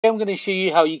I'm going to show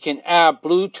you how you can add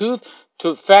Bluetooth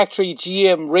to factory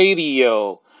GM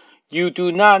radio. You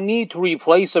do not need to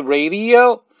replace a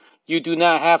radio. You do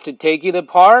not have to take it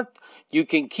apart. You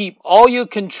can keep all your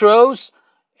controls.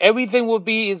 Everything will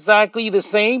be exactly the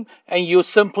same, and you'll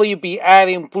simply be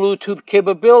adding Bluetooth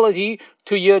capability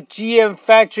to your GM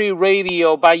factory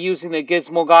radio by using the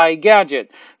Gizmo Guy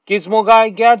Gadget. Gizmo Guy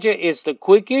Gadget is the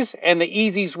quickest and the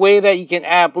easiest way that you can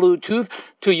add Bluetooth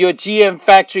to your GM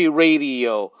factory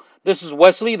radio. This is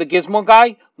Wesley, the Gizmo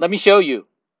Guy. Let me show you.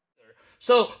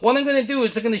 So what I'm going to do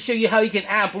is I'm going to show you how you can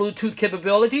add Bluetooth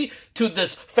capability to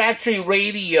this factory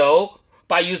radio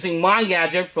by using my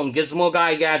gadget from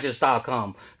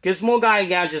GizmoGuyGadgets.com.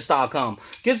 GizmoGuyGadgets.com.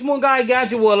 Gizmo Guy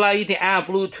Gadget will allow you to add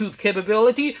Bluetooth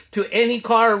capability to any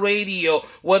car radio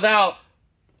without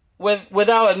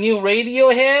a new radio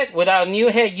head, without new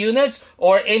head units,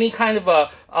 or any kind of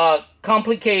a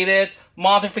complicated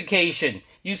modification.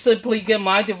 You simply get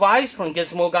my device from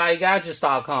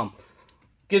GizmoGuyGadgets.com.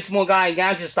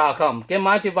 GizmoGuyGadgets.com. Get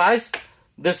my device.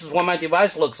 This is what my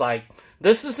device looks like.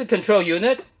 This is the control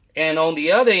unit. And on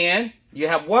the other end, you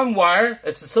have one wire.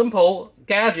 It's a simple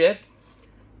gadget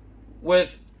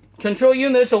with control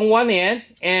units on one end,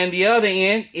 and the other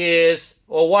end is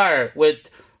a wire with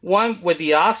one with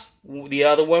the aux, the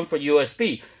other one for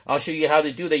USB. I'll show you how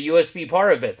to do the USB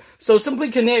part of it. So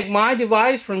simply connect my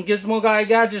device from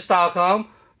GizmoGuyGadgets.com.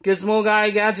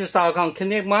 GizmoGuyGadgets.com.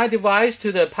 Connect my device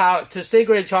to the power to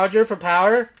cigarette charger for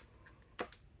power.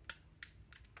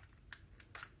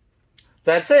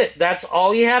 That's it. That's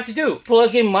all you have to do.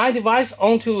 Plug in my device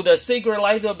onto the cigarette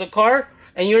light of the car,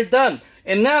 and you're done.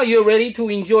 And now you're ready to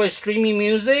enjoy streaming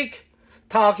music,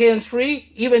 talk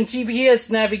hands-free, even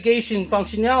GPS navigation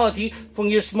functionality from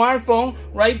your smartphone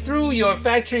right through your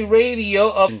factory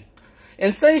radio.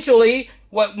 Essentially,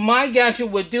 what my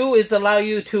gadget would do is allow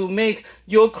you to make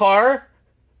your car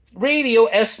radio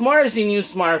as smart as your new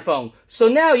smartphone. So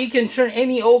now you can turn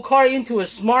any old car into a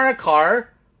smart car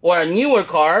or a newer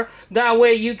car. That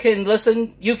way you can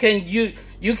listen, you can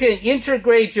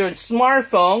integrate your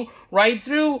smartphone right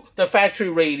through the factory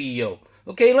radio.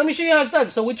 Okay, let me show you how it's done.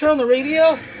 So we turn on the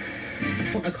radio.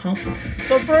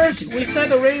 So first, we set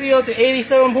the radio to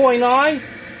 87.9.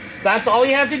 That's all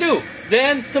you have to do.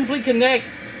 Then simply connect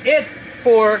it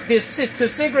for this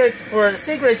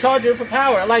cigarette charger for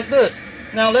power, like this.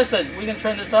 Now listen, we can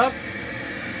turn this up.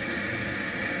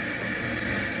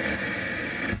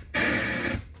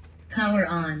 Power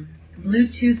on.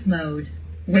 Bluetooth mode.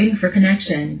 Waiting for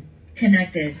connection.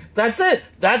 Connected. That's it.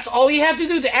 That's all you have to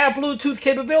do to add Bluetooth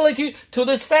capability to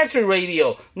this factory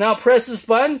radio. Now press this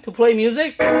button to play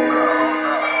music.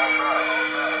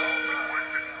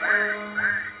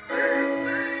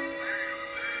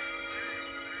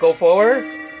 Go forward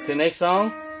to the next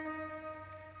song.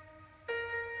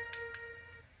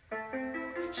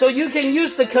 So you can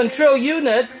use the control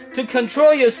unit to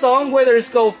control your song, whether it's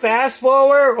go fast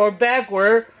forward or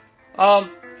backward. And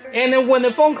then when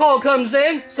the phone call comes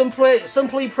in,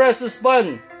 simply press this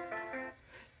button.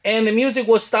 And the music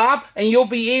will stop, and you'll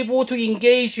be able to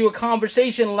engage your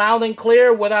conversation loud and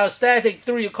clear without static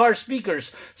through your car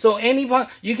speakers. So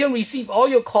you can receive all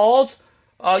your calls.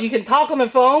 You can talk on the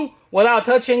phone without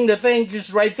touching the thing,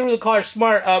 just right through the car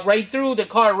right through the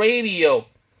car radio.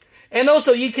 And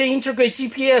also, you can integrate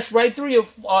GPS right through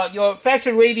your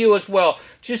factory radio as well.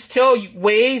 Just tell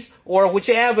Waze or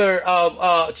whichever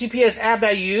GPS app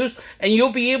that you use, and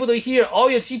you'll be able to hear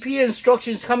all your GPS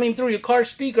instructions coming through your car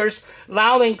speakers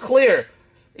loud and clear.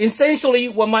 Essentially,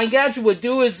 what my gadget would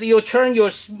do is you'll turn your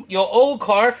old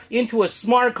car into a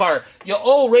smart car, your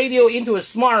old radio into a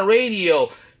smart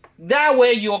radio. That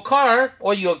way, your car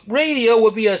or your radio will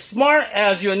be as smart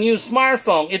as your new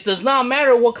smartphone. It does not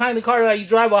matter what kind of car that you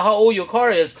drive or how old your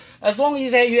car is. As long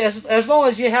as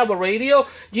you have a radio,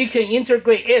 you can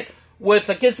integrate it with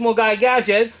a Gizmo Guy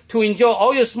Gadget to enjoy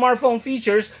all your smartphone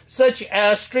features, such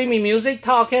as streaming music,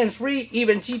 talk hands-free,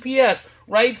 even GPS,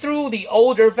 right through the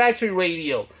older factory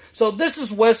radio. So this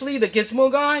is Wesley, the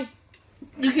Gizmo Guy.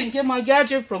 You can get my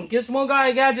gadget from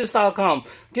GizmoGuyGadgets.com.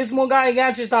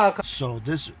 GizmoGuyGadgets.com. So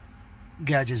this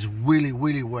gadget is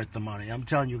really worth the money. I'm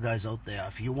telling you guys out there,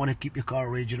 if you want to keep your car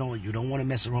original, you don't want to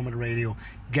mess around with the radio,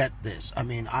 get this. I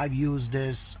mean, I've used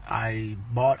this. I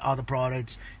bought other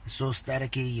products. It's so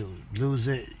staticky, you lose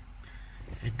it.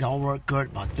 It don't work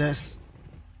good, but this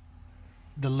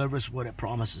delivers what it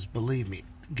promises. Believe me,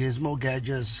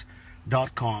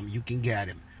 GizmoGadgets.com, you can get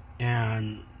him.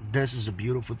 And this is a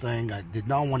beautiful thing. I did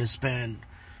not want to spend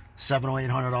 $700 or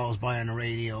 $800 buying a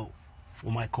radio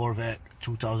for my Corvette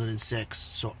 2006,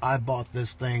 so I bought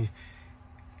this thing.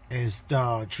 It's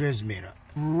the transmitter.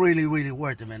 Really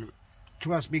worth it, man.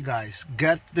 Trust me, guys.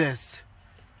 Get this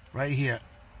right here.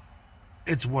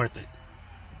 It's worth it.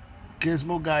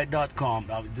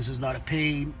 GizmoGuy.com. This is not a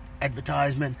paid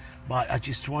advertisement, but I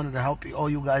just wanted to help you, all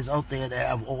you guys out there that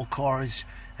have old cars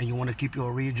and you want to keep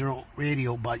your original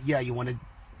radio, but yeah, you want to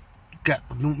get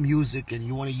new music and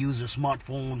you want to use your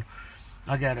smartphone.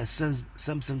 I got a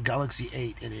Samsung Galaxy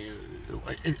 8 and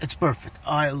it's perfect.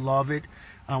 I love it.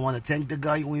 I want to thank the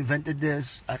guy who invented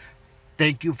this.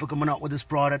 Thank you for coming out with this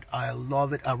product. I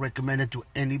love it. I recommend it to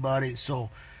anybody. So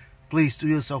please do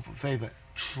yourself a favor.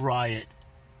 Try it.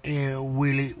 It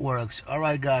really works.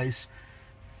 Alright, guys.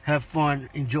 Have fun.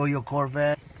 Enjoy your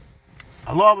Corvette.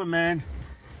 I love it, man.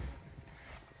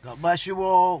 God bless you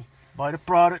all. Buy the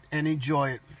product and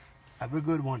enjoy it. Have a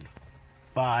good one.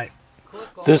 Bye.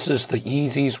 This is the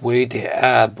easiest way to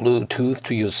add Bluetooth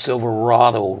to your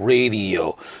Silverado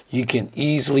radio. You can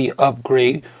easily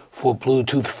upgrade for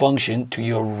Bluetooth function to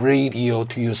your radio,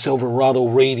 to your Silverado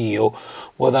radio,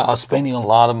 without spending a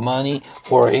lot of money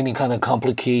or any kind of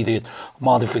complicated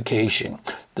modification.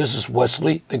 This is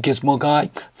Wesley, the Gizmo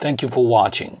Guy. Thank you for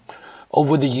watching.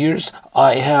 Over the years,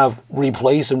 I have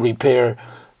replaced and repaired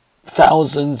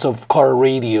thousands of car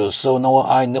radios, so now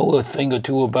I know a thing or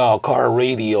two about car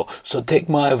radio. So take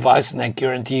my advice and I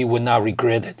guarantee you will not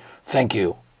regret it. Thank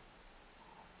you.